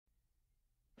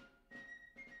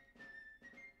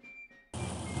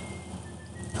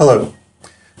Hello.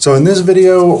 So in this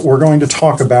video, we're going to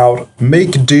talk about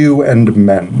Make Do and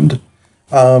Mend.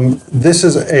 This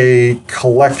is a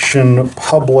collection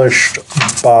published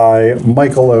by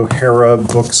Michael O'Hara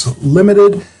Books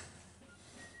Limited.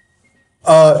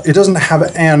 It doesn't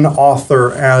have an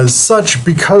author as such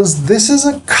because this is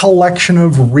a collection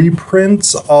of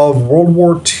reprints of World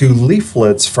War II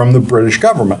leaflets from the British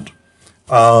government.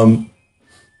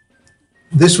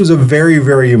 This was a very,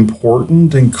 very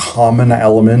important and common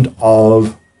element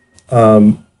of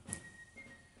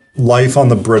life on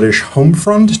the British home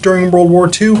front during World War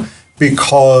II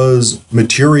because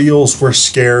materials were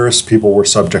scarce, people were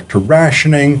subject to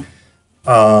rationing,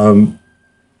 not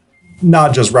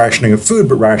just rationing of food,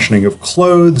 but rationing of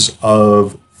clothes,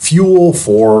 of fuel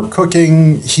for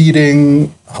cooking,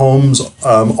 heating, homes,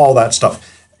 all that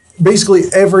stuff. Basically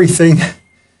everything,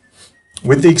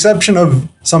 with the exception of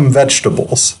some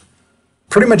vegetables,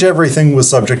 pretty much everything was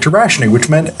subject to rationing, which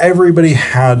meant everybody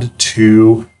had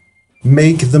to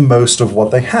make the most of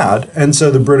what they had. And so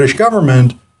the British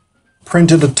government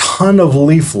printed a ton of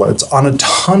leaflets on a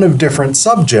ton of different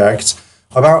subjects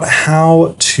about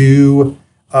how to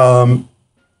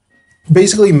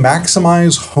basically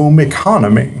maximize home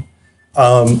economy.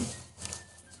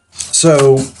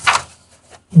 So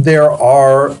there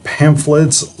are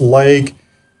pamphlets like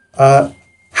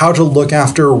how to look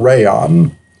after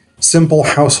rayon, simple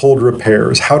household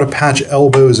repairs, how to patch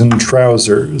elbows in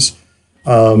trousers,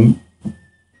 how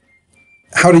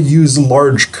to use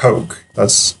large coke.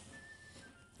 That's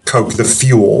coke, the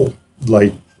fuel,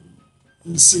 like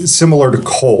similar to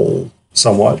coal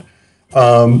somewhat.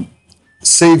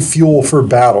 Save fuel for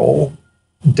battle,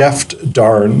 deft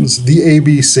darns, the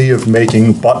ABC of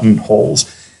making buttonholes.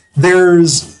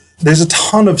 There's a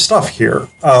ton of stuff here.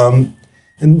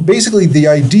 And basically the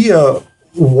idea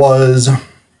was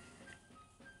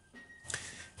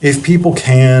if people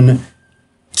can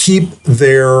keep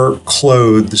their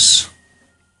clothes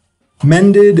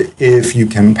mended, if you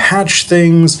can patch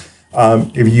things,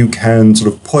 if you can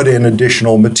sort of put in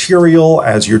additional material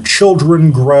as your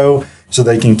children grow so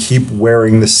they can keep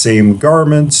wearing the same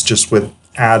garments just with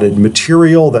added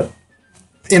material that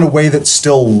in a way that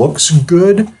still looks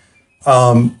good,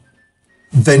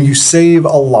 then you save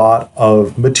a lot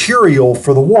of material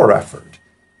for the war effort.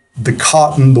 The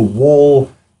cotton, the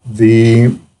wool,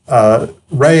 the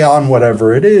rayon,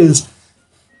 whatever it is,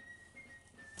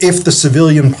 if the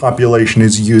civilian population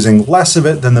is using less of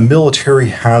it, then the military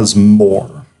has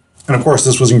more. And of course,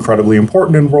 this was incredibly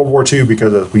important in World War II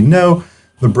because, as we know,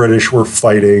 the British were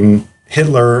fighting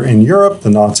Hitler in Europe, the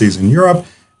Nazis in Europe,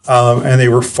 and they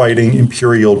were fighting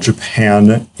Imperial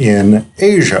Japan in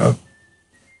Asia.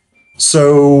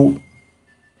 So,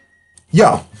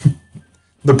 yeah,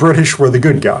 the British were the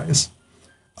good guys,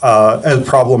 as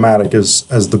problematic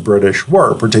as the British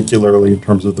were, particularly in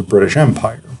terms of the British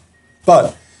Empire.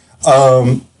 But,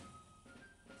 so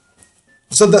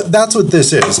that's what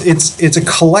this is. It's a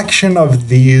collection of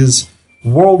these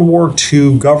World War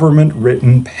II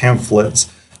government-written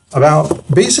pamphlets about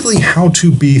basically how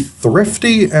to be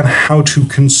thrifty and how to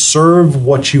conserve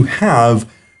what you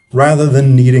have rather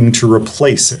than needing to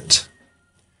replace it.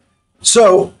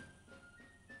 So,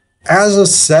 as a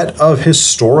set of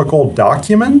historical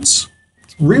documents,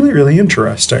 it's really, really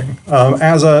interesting.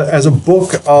 As a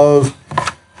book of,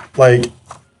 like,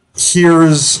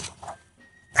 here's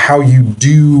how you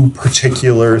do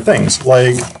particular things.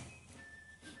 Like,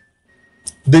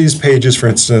 these pages, for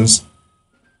instance,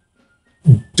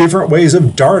 different ways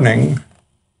of darning,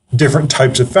 different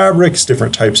types of fabrics,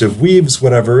 different types of weaves,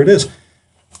 whatever it is.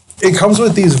 It comes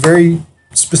with these very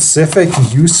specific,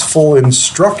 useful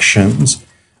instructions.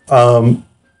 Let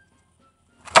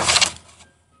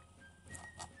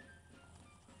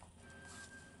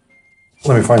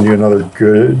me find you another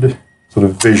good sort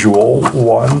of visual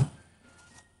one.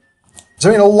 So,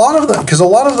 I mean, a lot of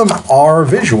them are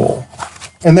visual,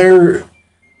 and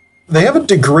they have a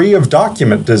degree of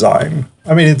document design.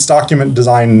 I mean, it's document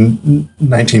design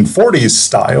 1940s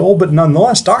style, but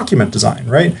nonetheless document design,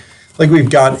 right? Like, we've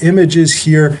got images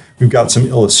here, we've got some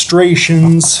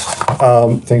illustrations,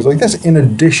 things like this, in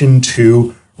addition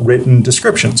to written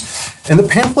descriptions. And the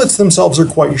pamphlets themselves are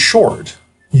quite short,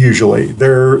 usually.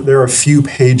 They're a few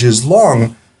pages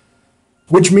long,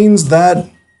 which means that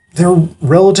they're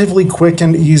relatively quick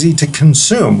and easy to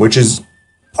consume, which is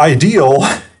ideal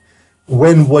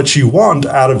when what you want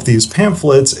out of these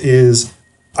pamphlets is,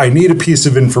 I need a piece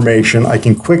of information, I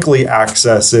can quickly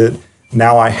access it,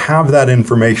 now I have that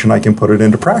information, I can put it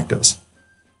into practice.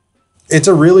 It's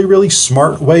a really, really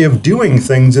smart way of doing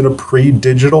things in a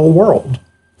pre-digital world.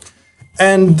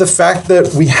 And the fact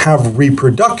that we have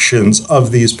reproductions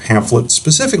of these pamphlets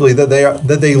specifically,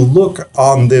 that they look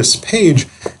on this page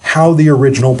how the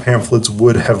original pamphlets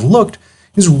would have looked,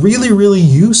 is really, really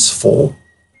useful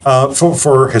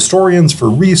for historians, for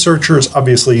researchers.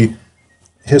 Obviously,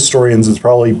 historians, it's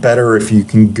probably better if you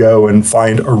can go and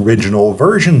find original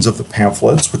versions of the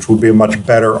pamphlets, which would be a much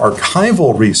better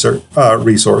archival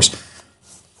resource.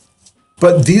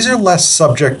 But these are less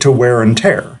subject to wear and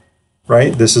tear.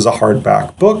 Right? This is a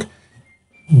hardback book.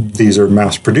 These are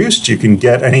mass produced. You can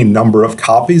get any number of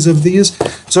copies of these.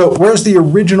 So whereas the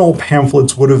original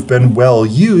pamphlets would have been well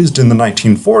used in the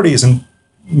 1940s, and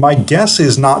my guess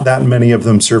is not that many of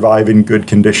them survive in good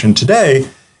condition today,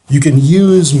 you can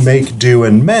use make, do,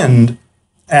 and mend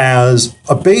as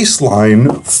a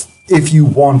baseline if you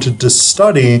wanted to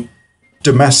study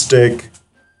domestic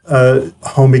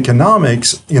home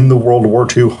economics in the World War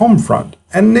II home front.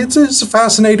 And it's a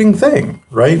fascinating thing,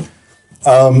 right?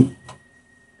 That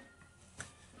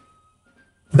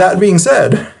being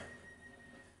said,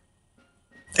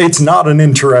 it's not an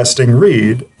interesting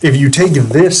read. If you take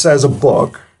this as a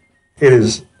book, it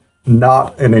is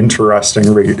not an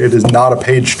interesting read. It is not a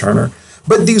page turner.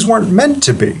 But these weren't meant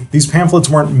to be. These pamphlets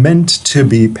weren't meant to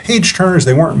be page turners.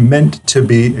 They weren't meant to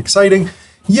be exciting.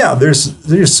 Yeah,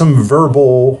 there's some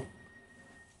verbal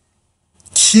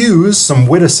cues, some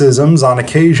witticisms on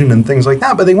occasion and things like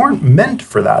that, but they weren't meant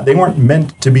for that. They weren't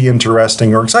meant to be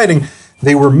interesting or exciting.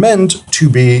 They were meant to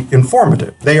be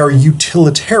informative. They are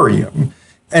utilitarian.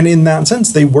 And in that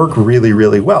sense, they work really,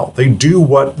 really well. They do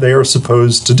what they are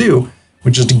supposed to do,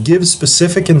 which is to give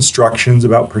specific instructions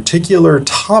about particular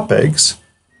topics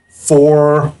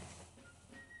for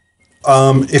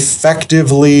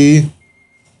effectively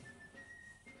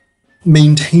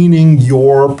maintaining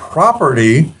your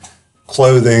property,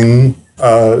 clothing,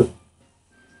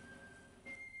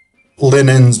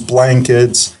 linens,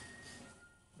 blankets,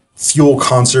 fuel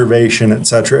conservation,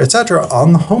 etc.,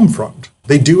 on the home front.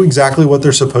 They do exactly what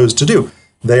they're supposed to do.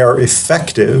 They are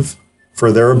effective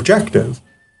for their objective.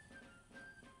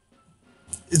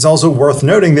 It's also worth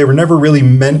noting they were never really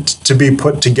meant to be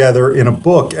put together in a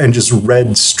book and just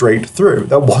read straight through.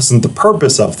 That wasn't the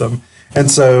purpose of them.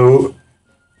 And so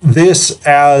this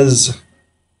as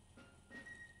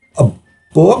a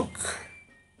book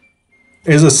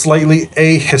is a slightly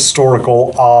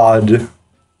ahistorical, odd,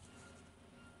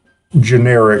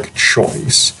 generic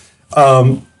choice.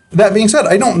 That being said,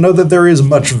 I don't know that there is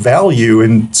much value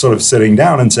in sort of sitting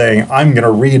down and saying, I'm going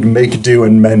to read Make, Do,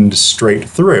 and Mend straight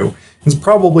through. It's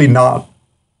probably not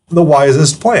the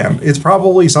wisest plan. It's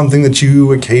probably something that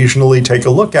you occasionally take a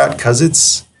look at because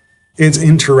it's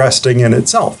interesting in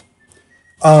itself.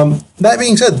 That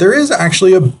being said, there is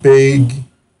actually a big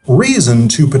reason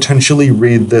to potentially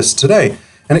read this today,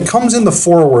 and it comes in the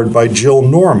foreword by Jill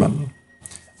Norman.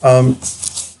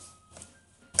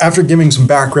 After giving some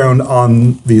background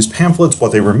on these pamphlets,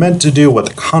 what they were meant to do, what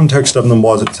the context of them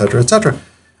was, etc.,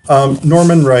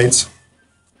 Norman writes,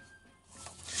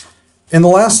 in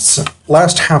the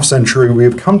last half century, we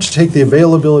have come to take the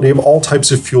availability of all types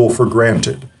of fuel for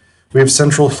granted. We have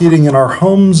central heating in our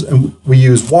homes, and we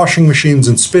use washing machines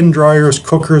and spin dryers,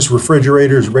 cookers,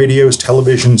 refrigerators, radios,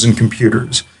 televisions, and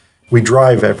computers. We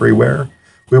drive everywhere.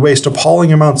 We waste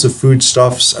appalling amounts of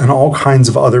foodstuffs and all kinds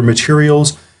of other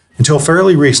materials, until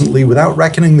fairly recently without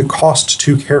reckoning the cost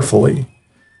too carefully.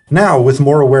 Now, with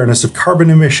more awareness of carbon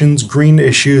emissions, green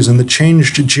issues, and the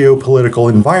changed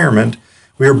geopolitical environment,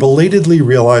 we are belatedly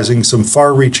realizing some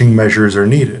far-reaching measures are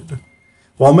needed.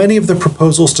 While many of the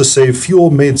proposals to save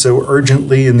fuel made so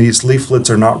urgently in these leaflets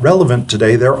are not relevant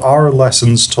today, there are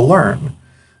lessons to learn.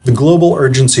 The global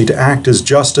urgency to act is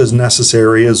just as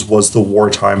necessary as was the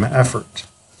wartime effort.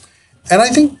 And I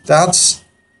think that's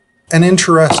an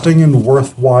interesting and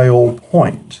worthwhile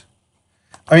point.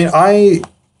 I mean,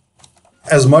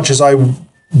 as much as I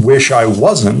wish I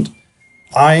wasn't,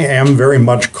 I am very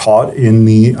much caught in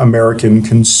the American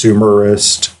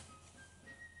consumerist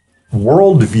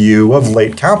worldview of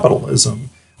late capitalism.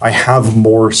 I have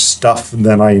more stuff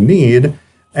than I need,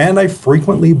 and I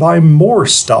frequently buy more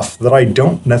stuff that I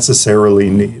don't necessarily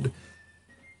need.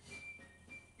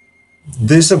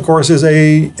 This, of course, is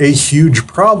a huge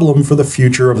problem for the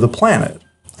future of the planet.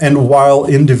 And while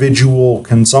individual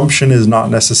consumption is not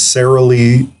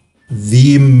necessarily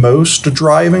the most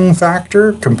driving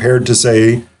factor compared to,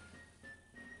 say,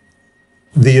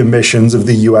 the emissions of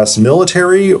the US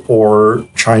military or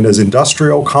China's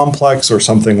industrial complex or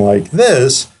something like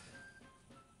this,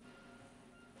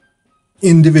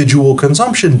 individual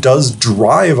consumption does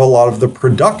drive a lot of the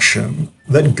production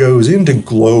that goes into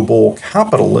global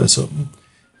capitalism.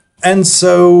 And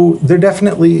so there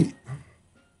definitely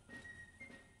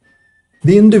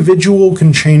The individual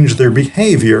can change their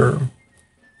behavior,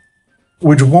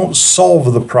 which won't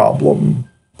solve the problem,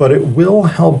 but it will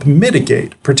help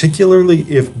mitigate, particularly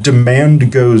if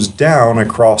demand goes down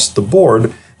across the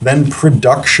board, then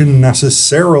production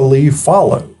necessarily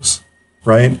follows,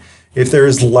 right? If there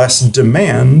is less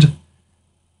demand,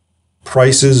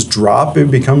 prices drop,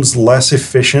 it becomes less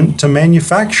efficient to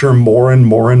manufacture more and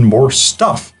more and more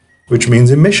stuff, which means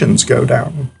emissions go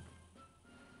down.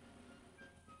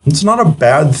 It's not a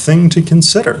bad thing to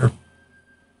consider.